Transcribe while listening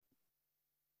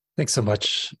Thanks so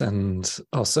much. And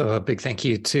also a big thank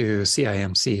you to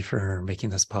CIMC for making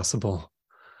this possible.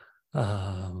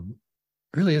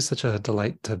 Really is such a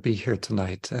delight to be here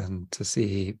tonight and to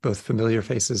see both familiar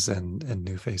faces and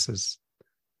new faces.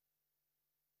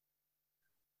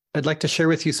 I'd like to share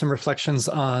with you some reflections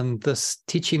on this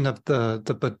teaching of the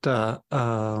Buddha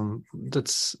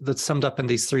that's summed up in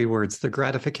these three words: the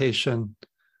gratification,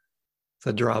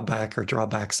 the drawback or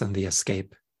drawbacks, and the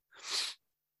escape.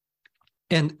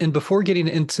 And before getting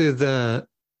into the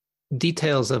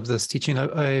details of this teaching,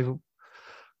 I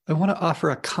want to offer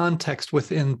a context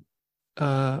within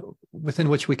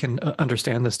which we can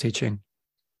understand this teaching.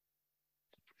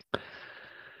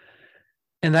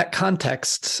 And that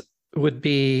context would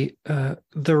be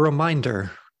the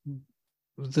reminder,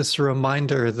 this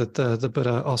reminder that the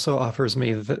Buddha also offers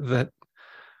me that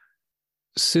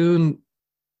soon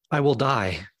I will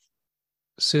die.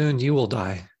 Soon you will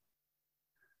die.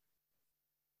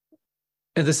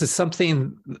 And this is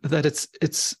something that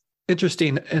it's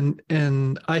interesting,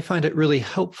 and I find it really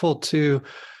helpful to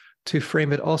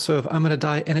frame it also of I'm going to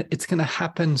die, and it's going to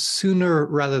happen sooner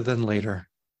rather than later.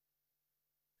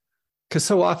 Because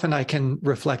so often I can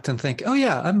reflect and think, oh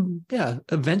yeah,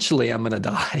 eventually I'm going to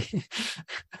die.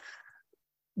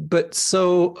 But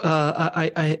so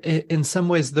I in some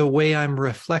ways the way I'm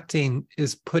reflecting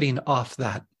is putting off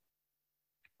that.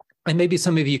 And maybe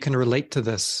some of you can relate to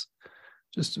this.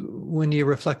 Just when you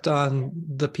reflect on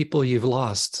the people you've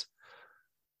lost,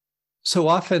 so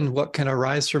often what can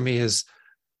arise for me is,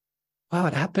 wow,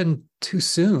 it happened too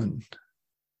soon.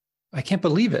 I can't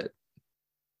believe it.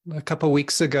 A couple of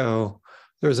weeks ago,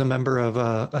 there was a member of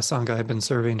a Sangha I've been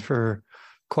serving for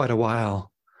quite a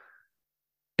while.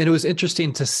 And it was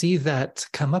interesting to see that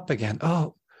come up again.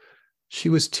 Oh, she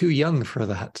was too young for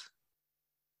that.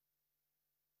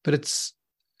 But it's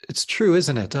true,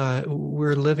 isn't it?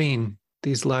 We're living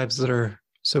these lives that are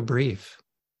so brief.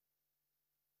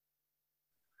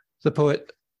 The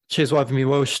poet Czesław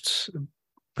Miłosz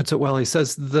puts it well. He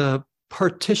says, the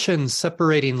partition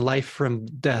separating life from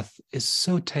death is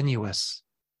so tenuous.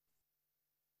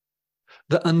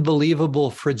 The unbelievable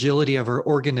fragility of our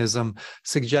organism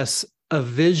suggests a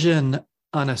vision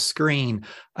on a screen.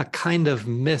 A kind of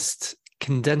mist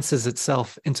condenses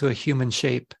itself into a human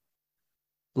shape,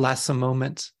 lasts a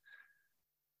moment,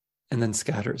 and then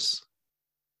scatters.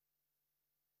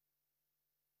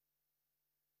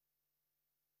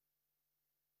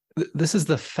 This is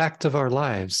the fact of our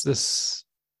lives, this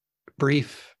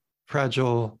brief,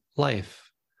 fragile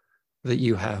life that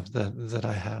you have, that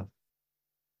I have.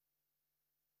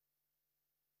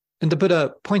 And the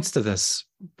Buddha points to this.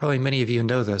 Probably many of you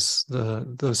know this,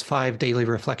 those 5 daily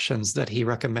reflections that he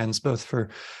recommends both for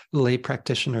lay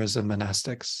practitioners and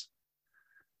monastics.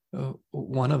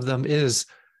 One of them is,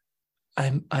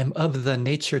 I'm of the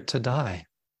nature to die.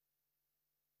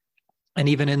 And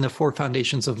even in the 4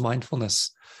 foundations of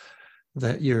mindfulness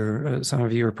that some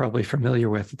of you are probably familiar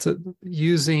with, it's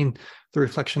using the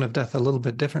reflection of death a little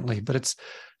bit differently, but it's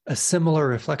a similar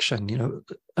reflection,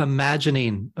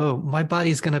 imagining, oh, my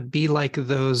body's going to be like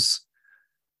those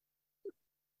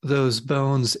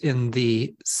bones in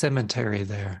the cemetery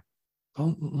there.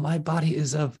 Oh, my body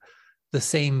is of the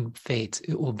same fate.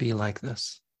 It will be like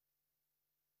this.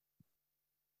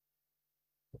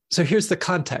 So here's the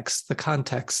context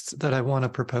that I want to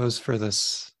propose for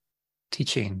this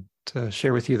teaching, to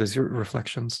share with you those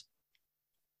reflections.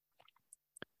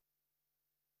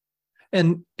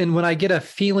 And when I get a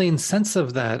feeling sense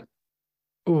of that,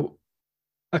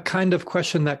 a kind of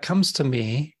question that comes to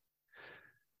me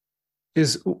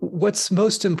is, what's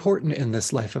most important in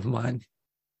this life of mine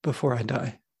before I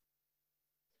die?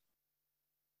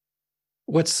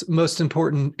 What's most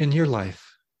important in your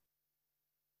life?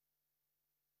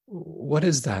 What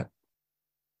is that?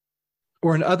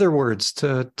 Or in other words,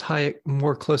 to tie it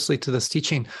more closely to this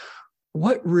teaching,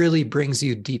 what really brings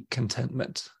you deep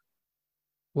contentment?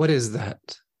 What is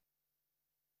that?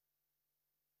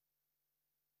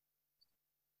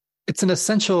 It's an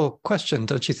essential question,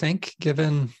 don't you think,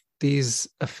 given these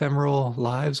ephemeral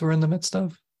lives we're in the midst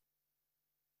of?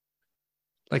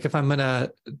 Like, if I'm going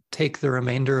to take the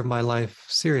remainder of my life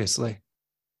seriously,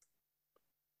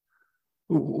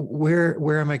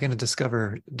 where am I going to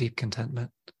discover deep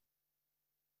contentment?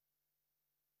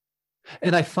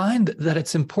 And I find that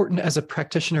it's important as a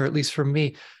practitioner, at least for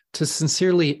me, to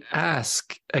sincerely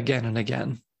ask again and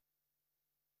again,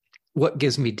 what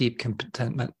gives me deep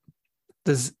contentment?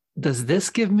 Does this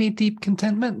give me deep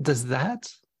contentment? Does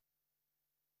that?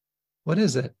 What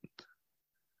is it?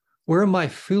 Where am I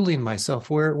fooling myself?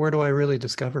 Where do I really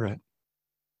discover it?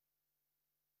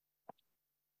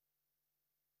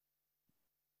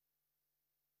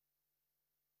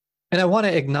 And I want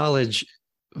to acknowledge,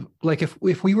 like, if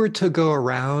we were to go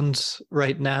around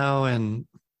right now and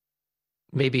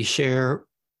maybe share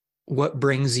what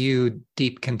brings you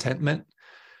deep contentment,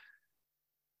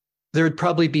 there would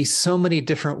probably be so many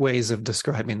different ways of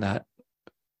describing that.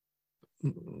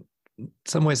 In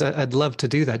some ways, I'd love to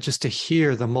do that, just to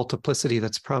hear the multiplicity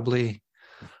that's probably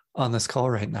on this call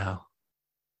right now.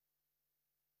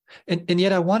 And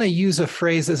yet I want to use a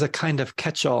phrase as a kind of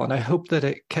catch-all, and I hope that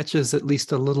it catches at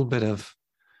least a little bit of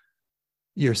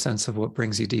your sense of what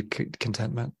brings you deep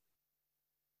contentment,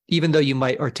 even though you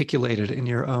might articulate it in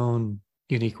your own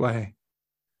unique way.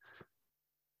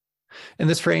 And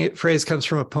this phrase comes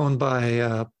from a poem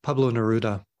by Pablo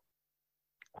Neruda.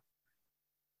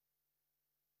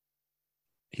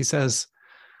 He says,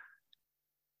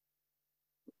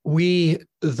 "We,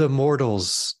 the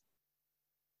mortals,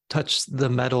 touch the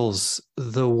metals,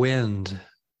 the wind,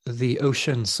 the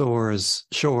ocean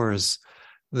shores,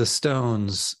 the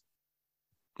stones,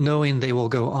 knowing they will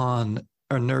go on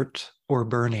inert or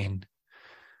burning."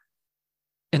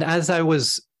 And as I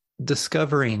was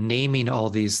discovering, naming all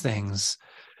these things,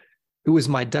 it was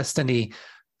my destiny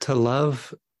to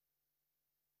love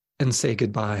and say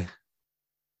goodbye.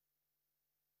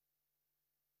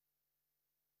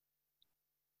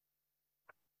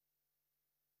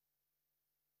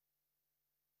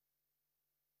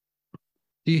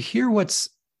 Do you hear what's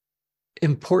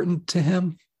important to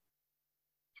him?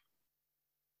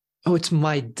 Oh, it's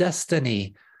my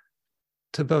destiny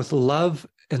to both love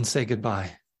and say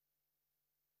goodbye.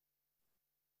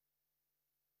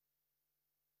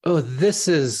 Oh, this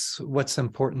is what's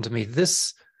important to me.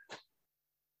 This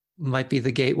might be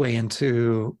the gateway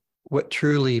into what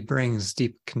truly brings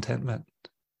deep contentment.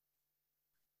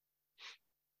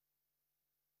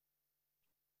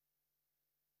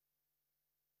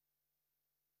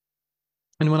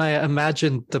 And when I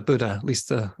imagine the Buddha, at least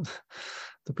the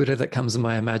Buddha that comes in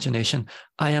my imagination,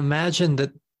 I imagine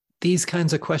that these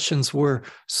kinds of questions were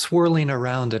swirling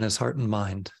around in his heart and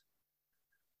mind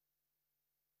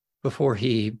before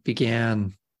he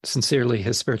began sincerely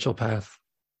his spiritual path.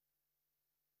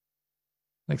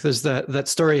 Like there's that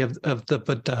story of the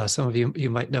Buddha. Some of you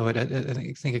might know it.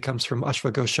 I think it comes from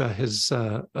Ashwagosha, his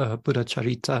Buddha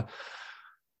Charita,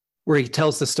 where he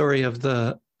tells the story of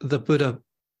the Buddha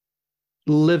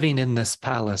living in this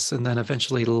palace and then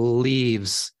eventually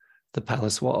leaves the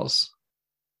palace walls.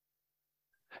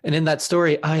 And in that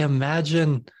story, I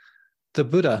imagine the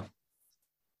Buddha's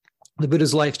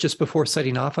life just before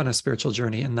setting off on a spiritual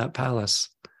journey in that palace.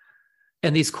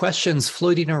 And these questions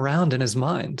floating around in his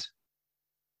mind.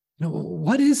 You know,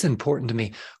 what is important to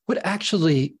me? What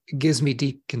actually gives me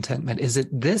deep contentment? Is it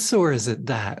this or is it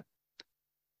that?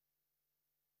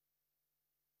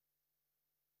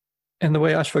 And the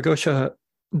way Ashwagosha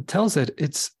tells it,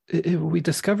 we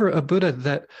discover a Buddha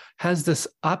that has this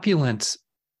opulent,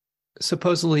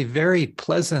 supposedly very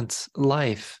pleasant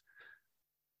life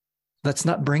that's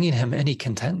not bringing him any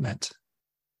contentment.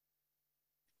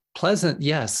 Pleasant,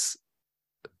 yes,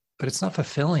 but it's not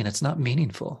fulfilling. It's not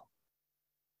meaningful.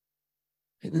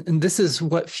 And this is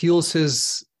what fuels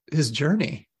his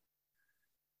journey,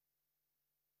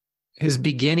 his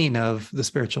beginning of the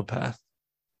spiritual path.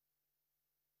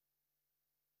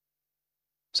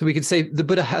 So we could say the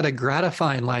Buddha had a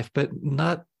gratifying life, but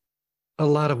not a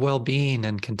lot of well-being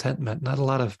and contentment, not a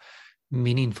lot of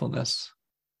meaningfulness.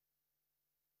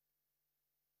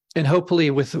 And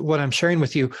hopefully with what I'm sharing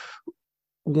with you,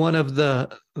 one of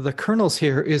the kernels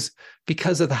here is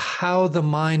because of how the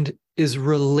mind is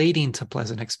relating to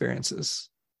pleasant experiences.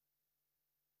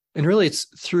 And really it's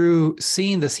through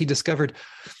seeing this, he discovered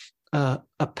a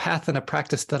path and a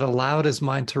practice that allowed his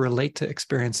mind to relate to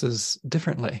experiences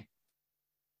differently.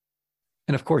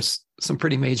 And of course, some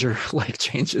pretty major life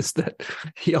changes that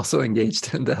he also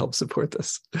engaged in to help support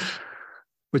this,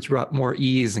 which brought more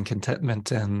ease and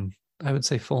contentment and, I would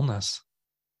say, fullness.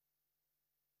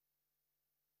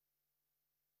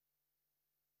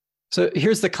 So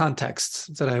here's the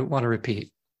context that I want to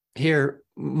repeat. Here,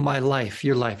 my life,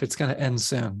 your life, it's going to end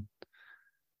soon.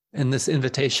 And this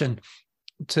invitation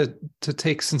to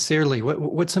take sincerely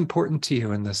what's important to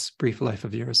you in this brief life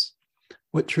of yours.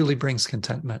 What truly brings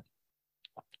contentment?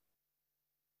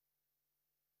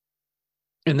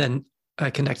 And then I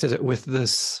connected it with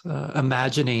this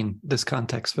imagining this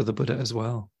context for the Buddha as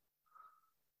well.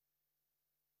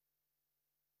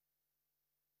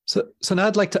 So now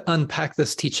I'd like to unpack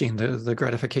this teaching, the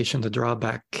gratification, the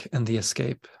drawback, and the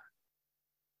escape,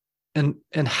 and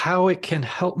how it can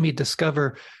help me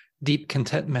discover deep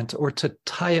contentment, or to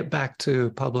tie it back to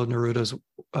Pablo Neruda's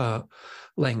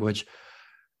language.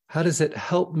 How does it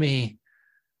help me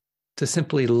to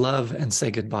simply love and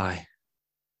say goodbye?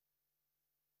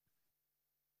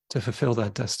 to fulfill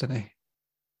that destiny.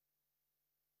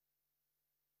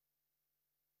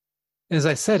 As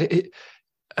I said,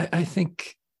 I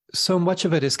think so much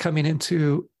of it is coming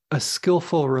into a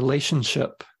skillful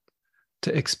relationship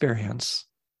to experience.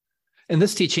 And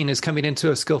this teaching is coming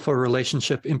into a skillful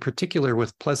relationship in particular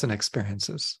with pleasant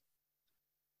experiences.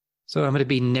 So I'm going to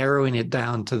be narrowing it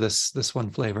down to this one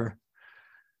flavor.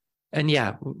 And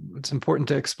yeah, it's important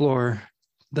to explore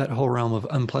that whole realm of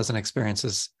unpleasant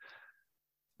experiences.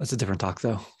 That's a different talk,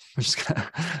 though. We're just going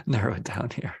to narrow it down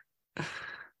here.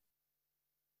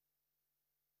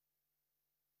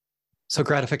 So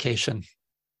gratification.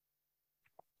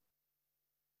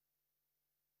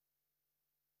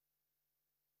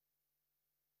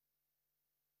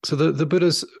 So the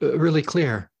Buddha's really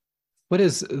clear. What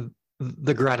is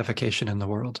the gratification in the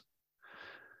world?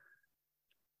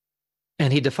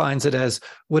 And he defines it as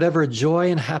whatever joy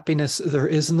and happiness there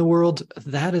is in the world,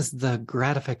 that is the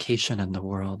gratification in the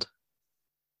world.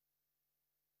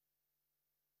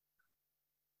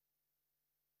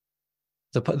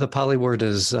 The Pali word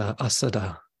is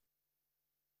asada,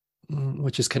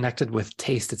 which is connected with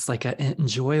taste. It's like an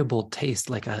enjoyable taste,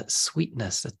 like a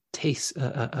sweetness, a taste,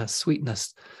 a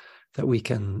sweetness that we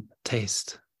can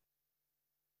taste.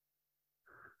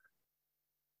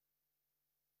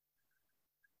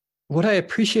 What I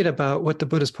appreciate about what the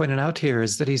Buddha's pointing out here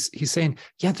is that he's saying,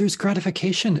 yeah, there's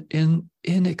gratification in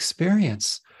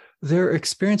experience. There are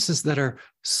experiences that are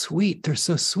sweet. They're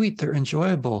so sweet. They're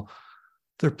enjoyable.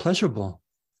 They're pleasurable.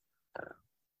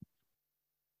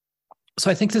 So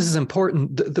I think this is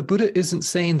important. The Buddha isn't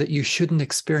saying that you shouldn't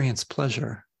experience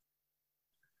pleasure.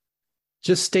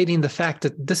 Just stating the fact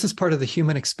that this is part of the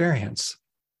human experience.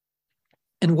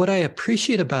 And what I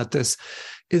appreciate about this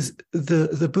is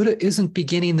the Buddha isn't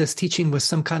beginning this teaching with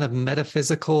some kind of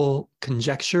metaphysical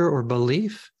conjecture or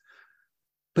belief,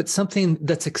 but something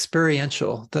that's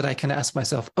experiential, that I can ask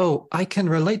myself, oh, I can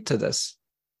relate to this.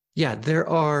 Yeah, there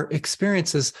are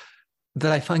experiences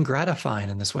that I find gratifying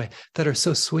in this way that are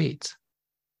so sweet.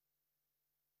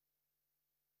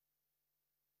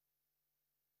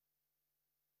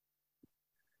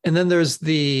 And then there's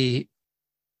the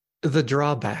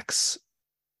drawbacks,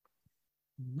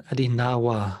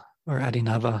 adinawa or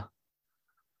adinava,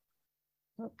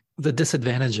 the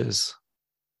disadvantages.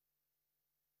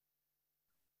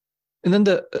 And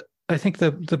then I think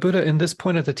the Buddha in this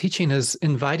point of the teaching is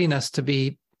inviting us to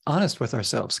be honest with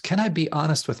ourselves. Can I be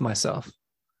honest with myself?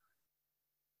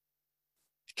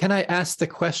 Can I ask the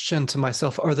question to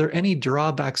myself, are there any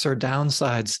drawbacks or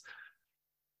downsides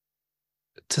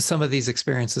to some of these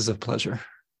experiences of pleasure?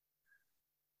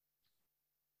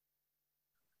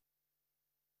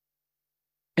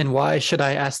 And why should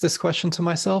I ask this question to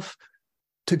myself?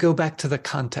 To go back to the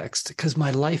context, because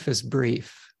my life is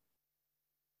brief.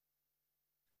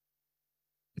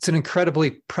 It's an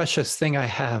incredibly precious thing I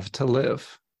have to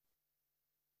live.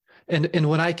 And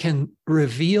when I can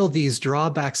reveal these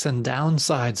drawbacks and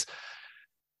downsides,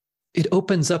 it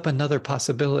opens up another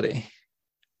possibility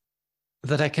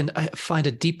that I find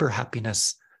a deeper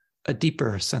happiness, a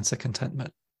deeper sense of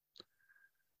contentment.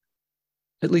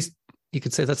 At least you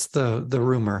could say that's the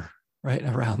rumor, right,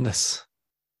 around this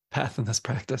path and this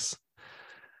practice.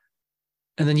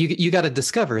 And then you got to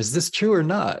discover, is this true or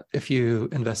not if you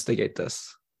investigate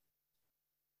this?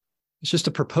 It's just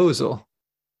a proposal.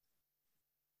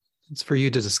 It's for you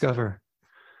to discover.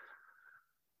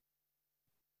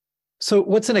 So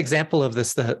what's an example of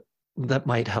this that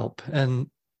might help? And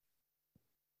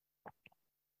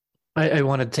I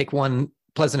want to take one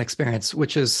pleasant experience,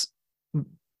 which is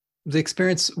the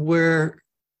experience where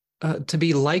to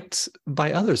be liked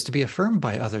by others, to be affirmed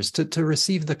by others, to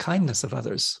receive the kindness of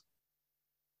others.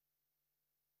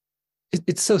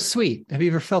 It's so sweet. Have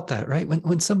you ever felt that, right?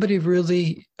 When somebody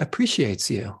really appreciates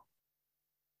you,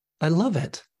 I love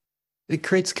it. It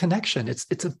creates connection.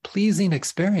 It's a pleasing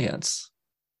experience.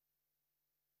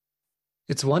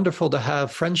 It's wonderful to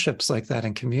have friendships like that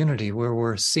in community where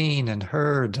we're seen and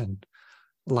heard and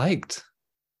liked.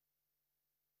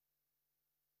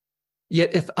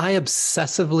 Yet if I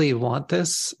obsessively want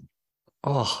this,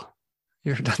 oh,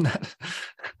 you ever done that?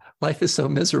 Life is so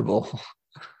miserable.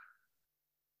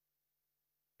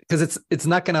 Because it's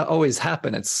not going to always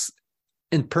happen. It's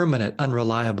impermanent,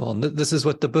 unreliable. And this is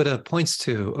what the Buddha points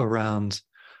to around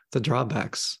the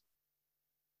drawbacks.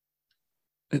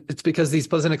 It's because these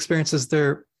pleasant experiences,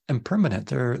 they're impermanent,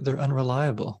 they're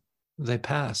unreliable, they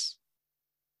pass.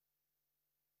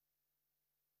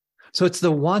 So it's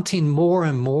the wanting more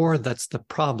and more that's the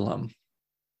problem.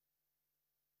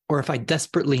 Or if I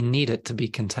desperately need it to be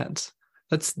content,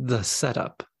 that's the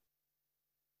setup.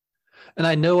 And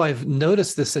I know I've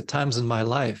noticed this at times in my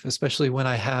life, especially when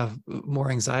I have more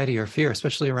anxiety or fear,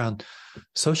 especially around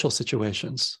social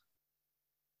situations.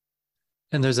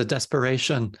 And there's a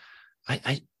desperation.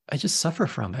 I just suffer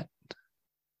from it.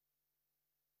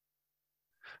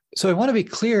 So I want to be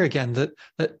clear again that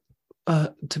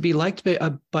to be liked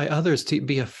by others, to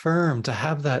be affirmed, to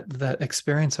have that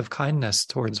experience of kindness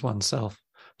towards oneself,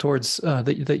 towards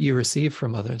that you receive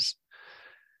from others.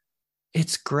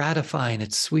 It's gratifying,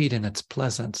 it's sweet, and it's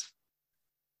pleasant.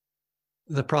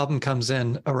 The problem comes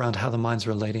in around how the mind's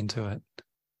relating to it.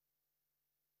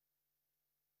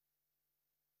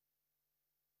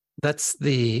 That's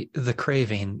the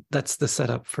craving. That's the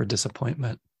setup for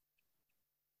disappointment.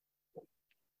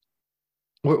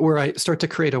 Where I start to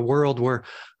create a world where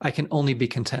I can only be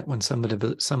content when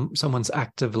someone's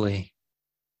actively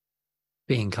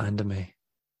being kind to me.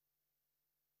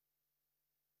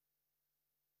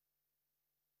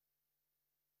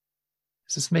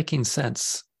 Is this making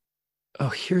sense? Oh,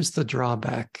 here's the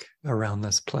drawback around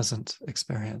this pleasant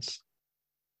experience.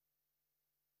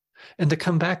 And to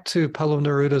come back to Paulo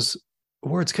Neruda's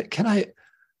words, can I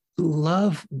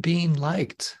love being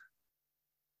liked?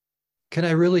 Can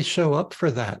I really show up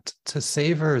for that, to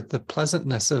savor the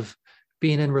pleasantness of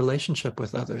being in relationship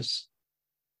with others?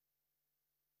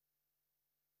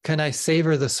 Can I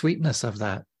savor the sweetness of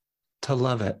that, to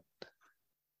love it?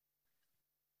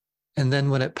 And then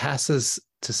when it passes,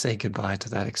 to say goodbye to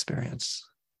that experience.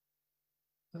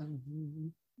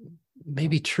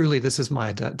 Maybe truly this is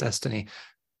my destiny,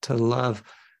 to love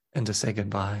and to say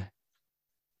goodbye.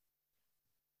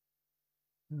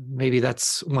 Maybe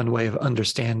that's one way of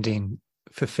understanding,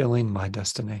 fulfilling my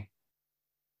destiny.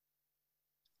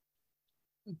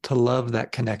 To love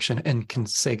that connection and can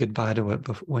say goodbye to it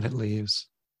when it leaves.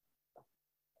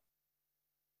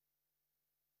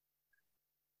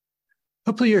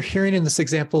 Hopefully you're hearing in this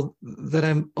example that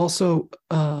I'm also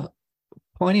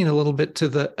pointing a little bit to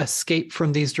the escape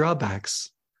from these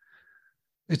drawbacks.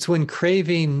 It's when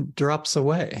craving drops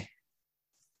away.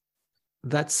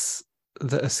 That's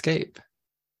the escape.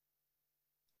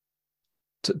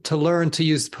 To learn to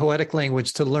use poetic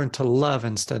language, to learn to love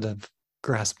instead of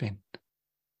grasping.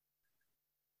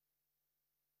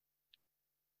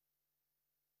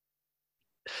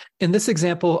 In this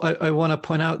example, I want to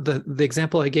point out that the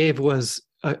example I gave was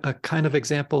a kind of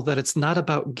example that it's not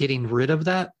about getting rid of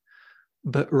that,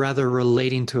 but rather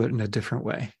relating to it in a different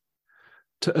way.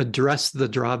 To address the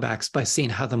drawbacks by seeing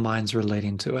how the mind's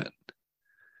relating to it.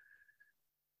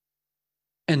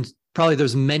 And probably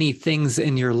there's many things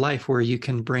in your life where you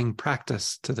can bring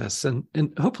practice to this. And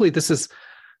hopefully this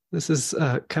is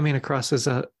coming across as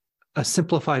a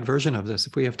simplified version of this,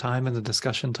 if we have time in the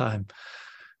discussion time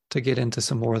to get into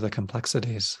some more of the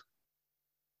complexities.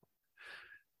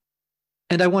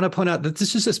 And I want to point out that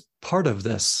this is just part of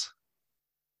this.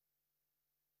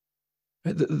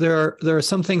 There are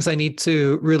some things I need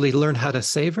to really learn how to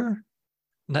savor,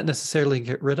 not necessarily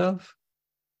get rid of.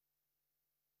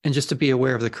 And just to be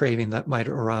aware of the craving that might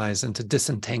arise and to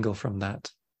disentangle from that,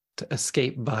 to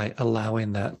escape by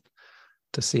allowing that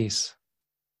to cease.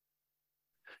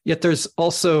 Yet there's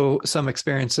also some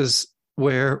experiences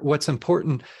where what's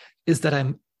important is that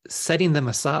I'm setting them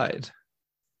aside.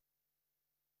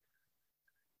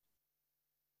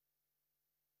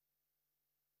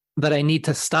 That I need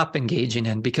to stop engaging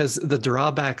in because the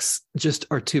drawbacks just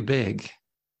are too big.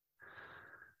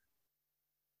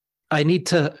 I need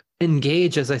to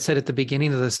engage, as I said at the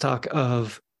beginning of this talk,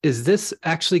 of, is this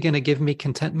actually going to give me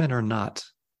contentment or not?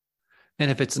 And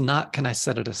if it's not, can I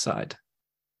set it aside?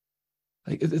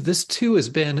 Like, this too has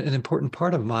been an important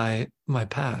part of my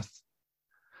path.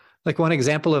 Like one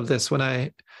example of this, when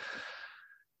I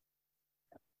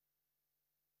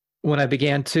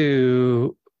began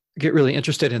to get really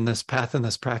interested in this path and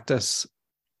this practice,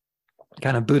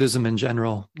 kind of Buddhism in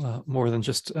general, more than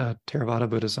just Theravada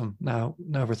Buddhism, now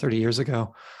over 30 years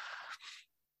ago,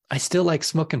 I still like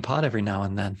smoking pot every now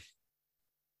and then.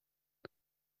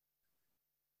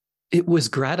 It was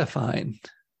gratifying.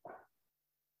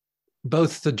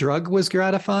 Both the drug was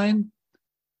gratifying,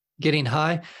 getting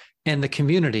high, and the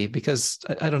community, because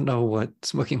I don't know what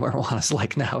smoking marijuana is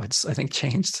like now. It's, I think,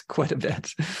 changed quite a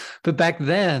bit. But back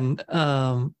then,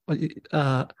 one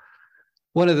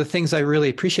of the things I really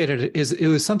appreciated is it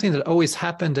was something that always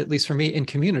happened, at least for me, in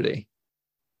community.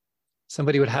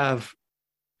 Somebody would have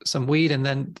some weed, and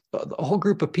then a whole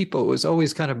group of people, it was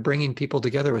always kind of bringing people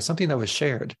together. It was something that was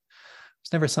shared. It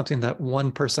was never something that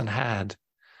one person had.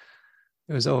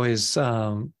 It was always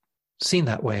seen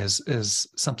that way as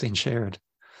something shared.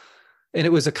 And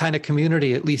it was a kind of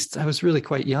community, at least I was really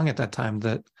quite young at that time,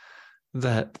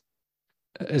 that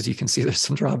as you can see, there's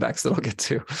some drawbacks that I'll get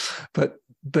to, but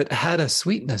had a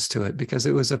sweetness to it because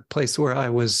it was a place where I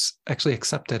was actually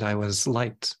accepted. I was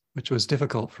liked, which was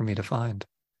difficult for me to find.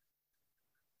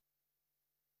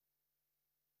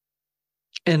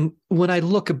 And when I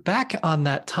look back on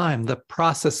that time, the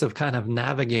process of kind of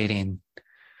navigating,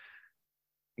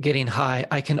 getting high,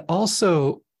 I can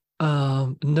also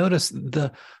notice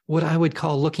what I would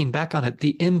call, looking back on it,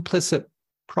 the implicit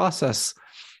process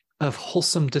of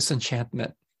wholesome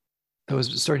disenchantment that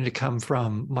was starting to come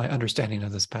from my understanding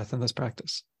of this path and this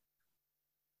practice.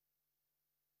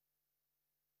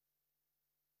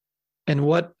 And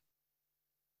what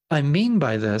I mean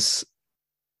by this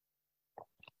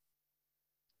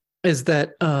is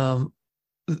that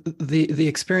the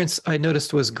experience I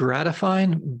noticed was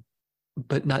gratifying,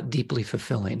 but not deeply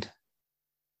fulfilling.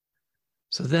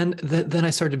 So then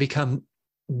I started to become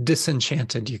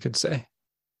disenchanted, you could say.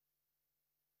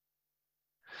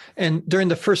 And during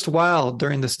the first while,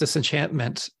 during this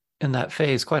disenchantment in that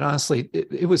phase, quite honestly,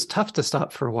 it was tough to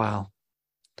stop for a while.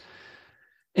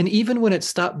 And even when it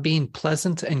stopped being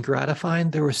pleasant and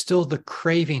gratifying, there was still the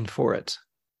craving for it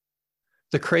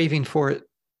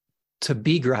to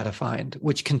be gratifying,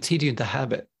 which continued the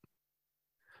habit.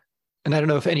 And I don't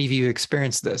know if any of you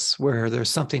experienced this, where there's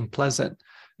something pleasant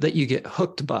that you get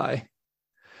hooked by.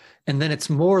 And then it's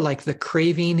more like the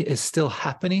craving is still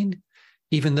happening,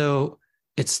 even though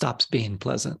it stops being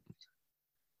pleasant.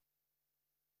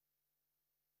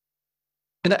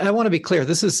 And I want to be clear,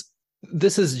 this is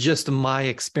just my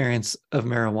experience of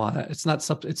marijuana. It's not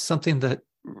something, it's something that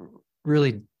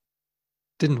really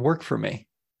didn't work for me.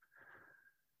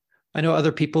 I know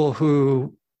other people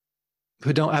who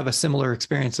don't have a similar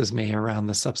experience as me around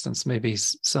the substance, maybe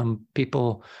some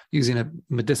people using it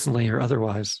medicinally or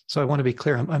otherwise. So I want to be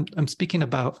clear, I'm speaking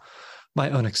about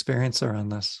my own experience around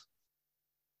this.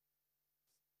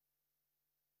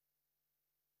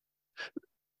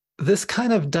 This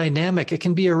kind of dynamic, it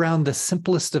can be around the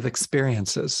simplest of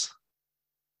experiences.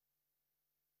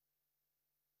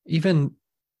 Even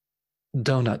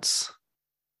donuts.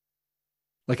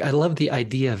 Like, I love the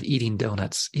idea of eating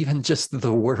donuts, even just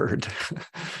the word.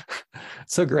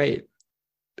 So great.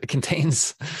 It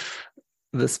contains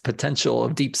this potential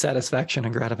of deep satisfaction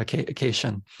and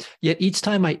gratification. Yet each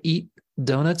time I eat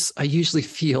donuts, I usually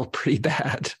feel pretty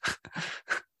bad.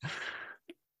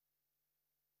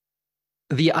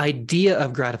 The idea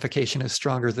of gratification is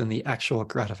stronger than the actual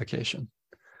gratification,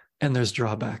 and there's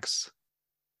drawbacks.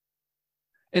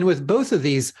 And with both of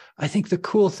these, I think the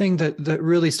cool thing that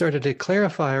really started to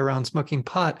clarify around smoking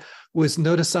pot was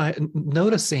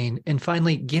noticing and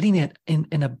finally getting it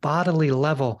in a bodily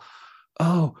level.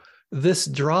 Oh, this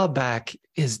drawback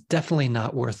is definitely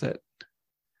not worth it.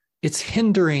 It's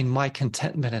hindering my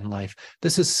contentment in life.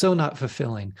 This is so not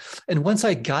fulfilling. And once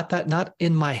I got that, not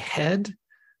in my head,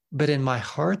 but in my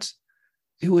heart,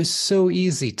 it was so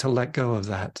easy to let go of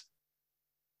that.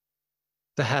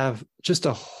 To have just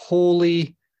a whole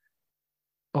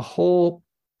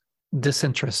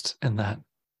disinterest in that.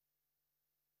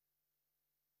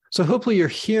 So hopefully you're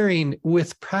hearing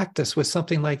with practice with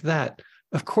something like that.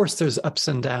 Of course, there's ups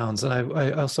and downs. And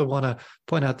I also want to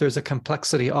point out there's a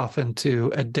complexity often to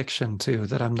addiction too,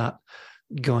 that I'm not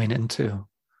going into.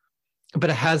 But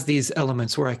it has these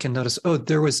elements where I can notice, oh,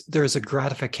 there's a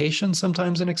gratification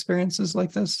sometimes in experiences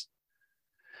like this.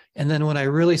 And then when I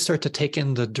really start to take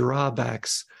in the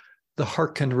drawbacks, the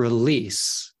heart can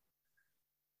release.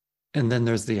 And then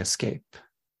there's the escape.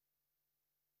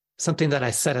 Something that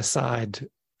I set aside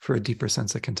for a deeper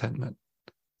sense of contentment.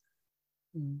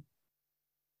 You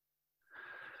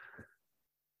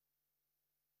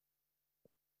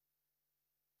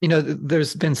know,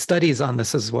 there's been studies on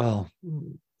this as well.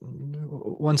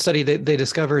 One study, they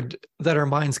discovered that our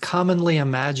minds commonly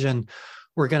imagine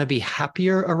we're going to be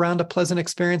happier around a pleasant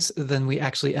experience than we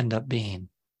actually end up being.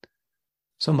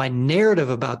 So my narrative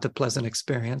about the pleasant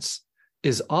experience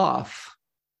is off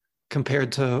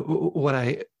compared to what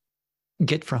I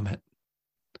get from it.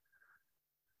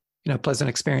 You know, pleasant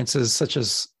experiences such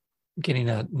as getting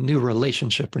a new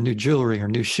relationship or new jewelry or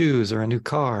new shoes or a new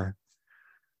car.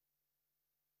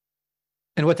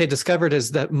 And what they discovered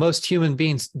is that most human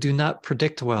beings do not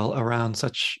predict well around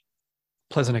such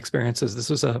pleasant experiences. This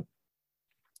was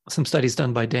some studies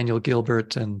done by Daniel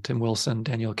Gilbert and Tim Wilson,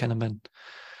 Daniel Kahneman,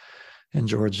 and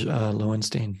George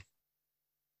Lowenstein.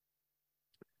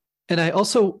 And I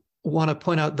also want to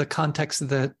point out the context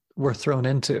that we're thrown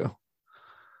into.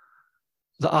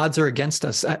 The odds are against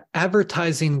us.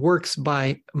 Advertising works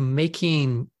by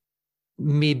making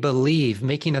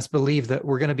us believe that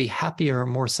we're going to be happier or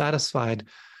more satisfied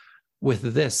with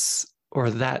this or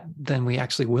that than we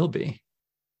actually will be.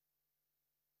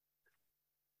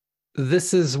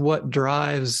 this is what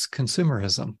drives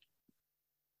consumerism.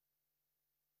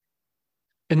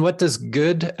 And what does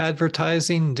good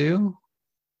advertising do?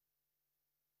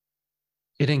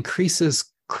 It increases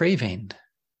craving,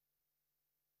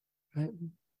 right?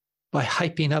 By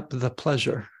hyping up the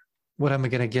pleasure. What am I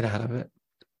going to get out of it?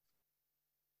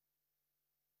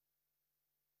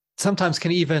 Sometimes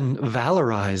can even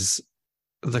valorize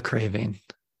the craving.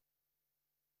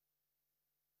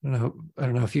 I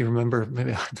don't know if you remember,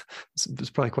 maybe it's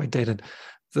probably quite dated.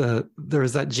 There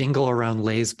was that jingle around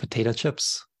Lay's potato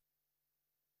chips.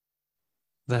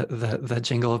 That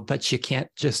jingle of, but you can't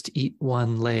just eat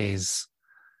one Lay's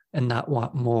and not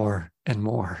want more and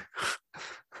more.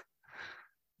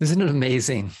 Isn't it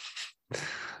amazing?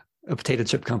 A potato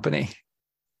chip company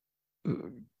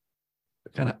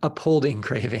kind of upholding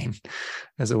craving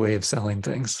as a way of selling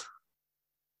things.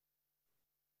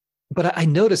 But I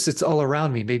notice it's all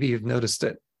around me. Maybe you've noticed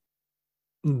it.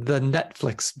 The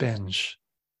Netflix binge.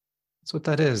 That's what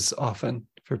that is often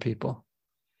for people.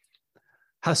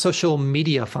 How social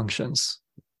media functions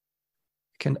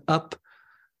can up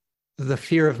the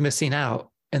fear of missing out.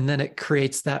 And then it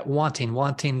creates that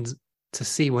wanting to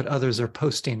see what others are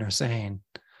posting or saying.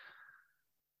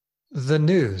 The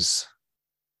news.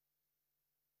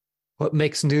 What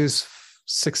makes news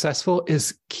successful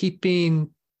is keeping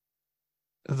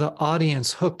the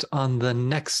audience hooked on the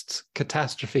next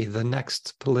catastrophe, the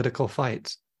next political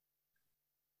fight.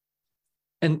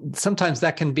 And sometimes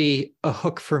that can be a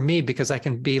hook for me because I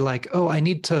can be like, oh, I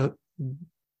need to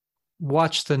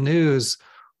watch the news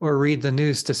or read the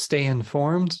news to stay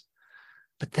informed.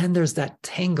 But then there's that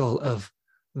tangle of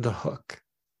the hook.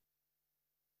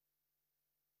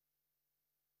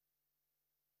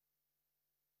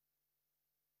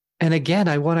 And again,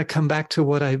 I want to come back to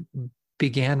what I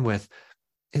began with.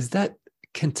 Is that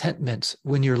contentment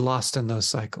when you're lost in those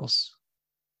cycles?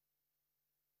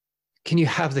 Can you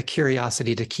have the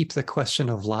curiosity to keep the question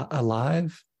of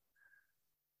alive?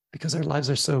 Because our lives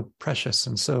are so precious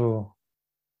and so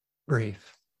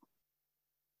brief.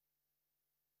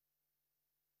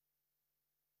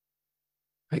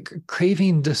 Like,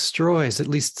 craving destroys, at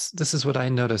least this is what I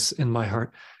notice in my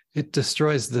heart, it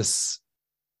destroys this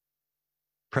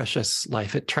precious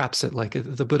life. It traps it. Like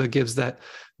the Buddha gives that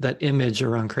image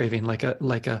around craving, like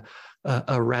a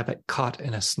rabbit caught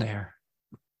in a snare.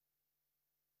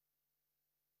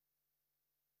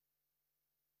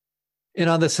 And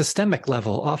on the systemic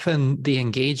level, often the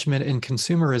engagement in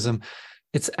consumerism,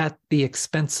 it's at the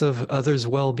expense of others'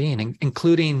 well-being,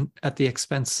 including at the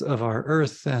expense of our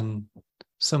earth and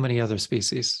so many other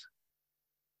species.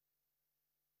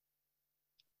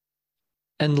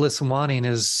 Endless wanting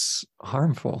is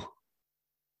harmful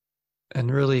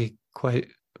and really quite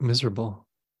miserable.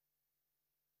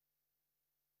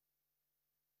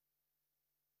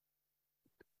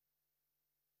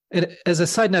 And as a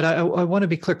side note, I want to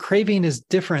be clear, craving is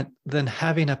different than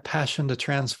having a passion to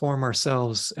transform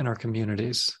ourselves and our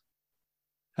communities.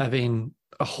 Having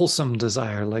a wholesome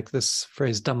desire, like this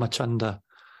phrase, Dhammachanda.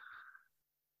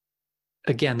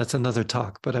 Again, that's another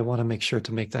talk, but I want to make sure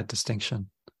to make that distinction.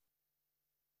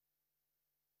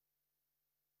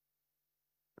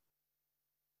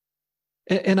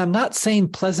 And I'm not saying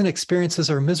pleasant experiences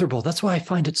are miserable. That's why I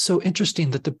find it so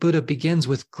interesting that the Buddha begins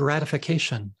with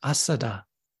gratification, asada.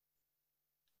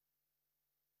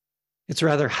 It's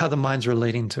rather how the mind's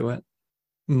relating to it,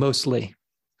 mostly,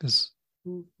 is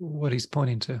what he's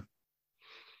pointing to.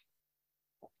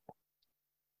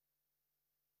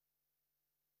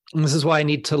 And this is why I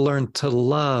need to learn to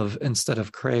love instead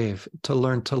of crave, to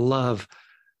learn to love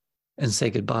and say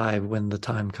goodbye when the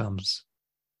time comes.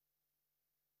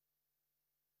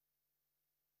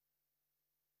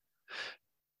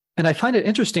 And I find it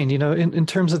interesting, in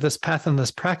terms of this path and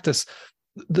this practice,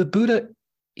 the Buddha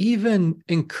even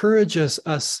encourages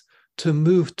us to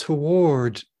move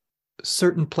toward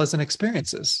certain pleasant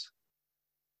experiences.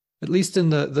 At least in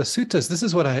the suttas, this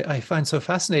is what I find so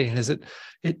fascinating, is it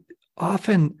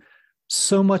often,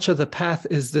 so much of the path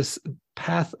is this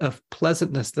path of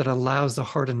pleasantness that allows the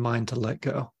heart and mind to let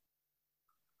go.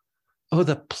 Oh,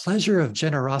 the pleasure of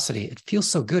generosity. It feels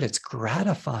so good. It's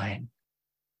gratifying.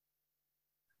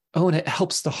 Oh, and it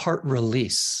helps the heart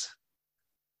release.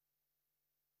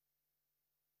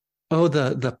 Oh,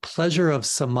 the pleasure of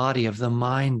samadhi, of the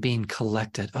mind being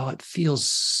collected. Oh, it feels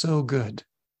so good.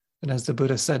 And as the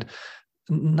Buddha said,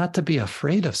 not to be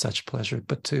afraid of such pleasure,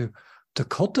 but to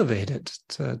cultivate it,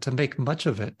 to make much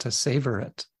of it, to savor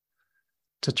it,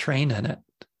 to train in it.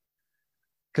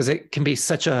 Because it can be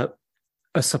such a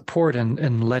support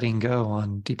in letting go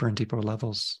on deeper and deeper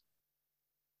levels.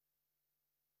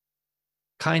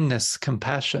 Kindness,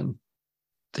 compassion,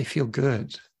 they feel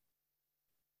good.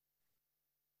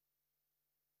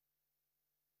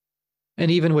 And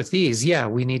even with these, yeah,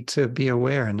 we need to be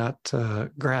aware and not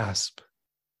to grasp,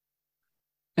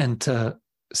 and to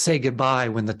say goodbye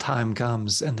when the time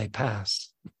comes and they pass.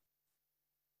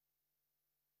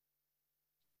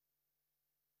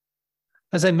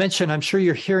 As I mentioned, I'm sure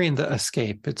you're hearing the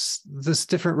escape. It's this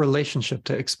different relationship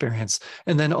to experience.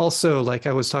 And then also, like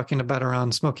I was talking about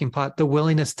around smoking pot, the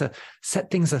willingness to set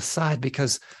things aside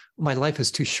because my life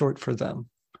is too short for them.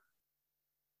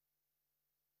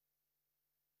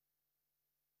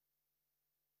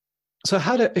 So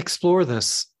how to explore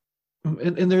this?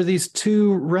 And there are these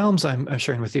two realms I'm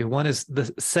sharing with you. One is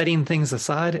the setting things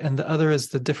aside, and the other is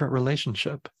the different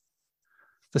relationship.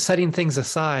 The setting things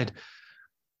aside,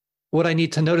 what I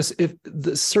need to notice, if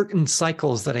the certain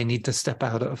cycles that I need to step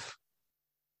out of.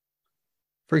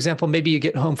 For example, maybe you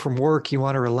get home from work, you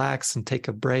want to relax and take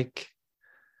a break.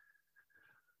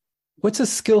 What's a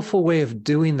skillful way of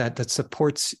doing that that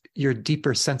supports your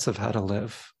deeper sense of how to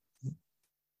live?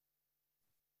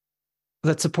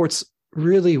 That supports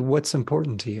really what's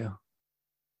important to you?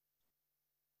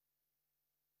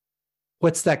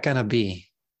 What's that going to be?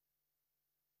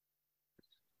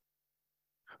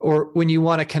 Or when you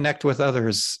want to connect with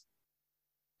others,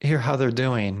 hear how they're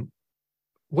doing,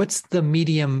 what's the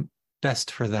medium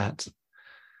best for that?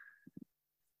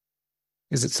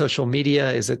 Is it social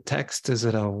media? Is it text? Is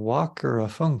it a walk or a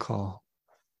phone call?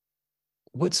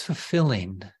 What's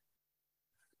fulfilling?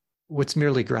 What's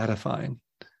merely gratifying?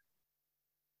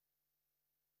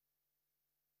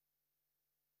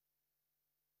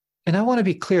 And I want to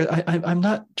be clear, I'm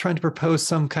not trying to propose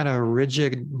some kind of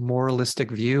rigid moralistic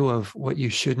view of what you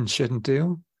should and shouldn't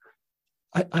do.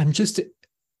 I'm just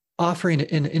offering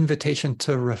an invitation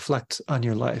to reflect on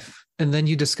your life. And then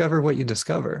you discover what you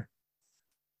discover.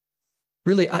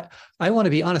 Really, I want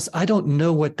to be honest, I don't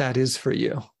know what that is for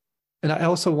you. And I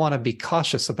also want to be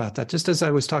cautious about that. Just as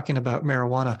I was talking about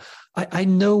marijuana, I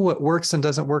know what works and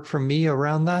doesn't work for me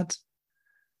around that.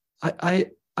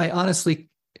 I honestly,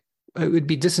 it would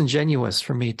be disingenuous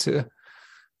for me to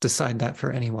decide that for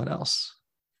anyone else.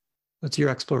 That's your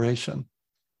exploration.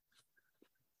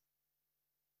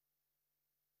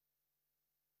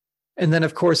 And then,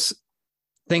 of course,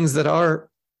 things that are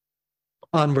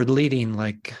onward leading,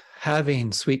 like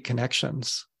having sweet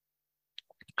connections.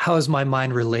 How is my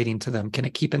mind relating to them? Can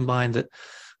it keep in mind that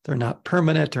they're not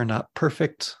permanent or not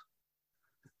perfect?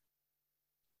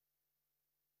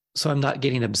 So I'm not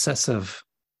getting obsessive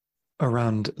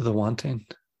around the wanting.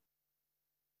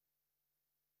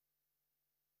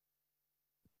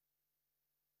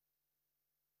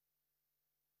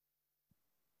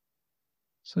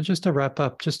 So just to wrap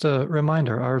up, just a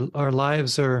reminder, our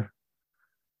lives are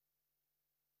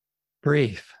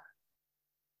brief.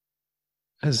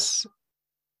 As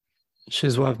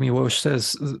Shizwav Miwosh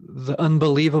says, the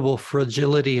unbelievable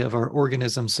fragility of our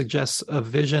organism suggests a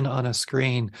vision on a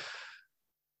screen.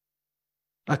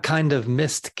 A kind of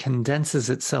mist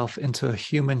condenses itself into a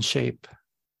human shape,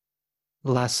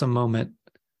 lasts a moment,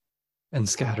 and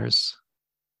scatters.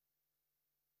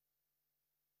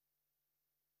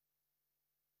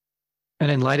 And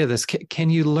in light of this,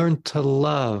 can you learn to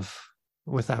love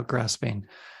without grasping?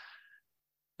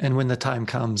 And when the time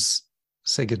comes,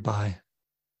 say goodbye.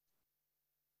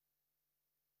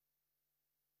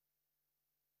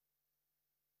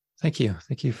 Thank you.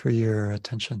 Thank you for your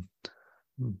attention.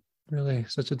 Really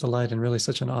such a delight and really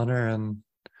such an honor, and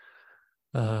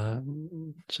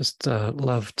just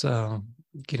loved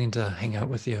getting to hang out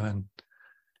with you. And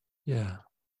yeah,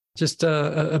 just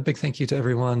a big thank you to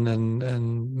everyone,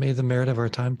 and may the merit of our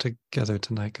time together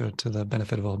tonight go to the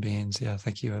benefit of all beings. Yeah,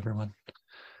 thank you, everyone.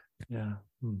 Yeah.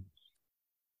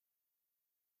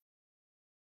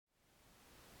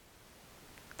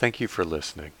 Thank you for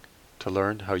listening. To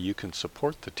learn how you can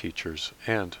support the teachers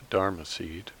and Dharma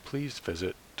Seed, please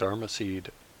visit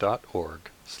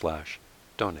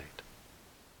dharmaseed.org/donate.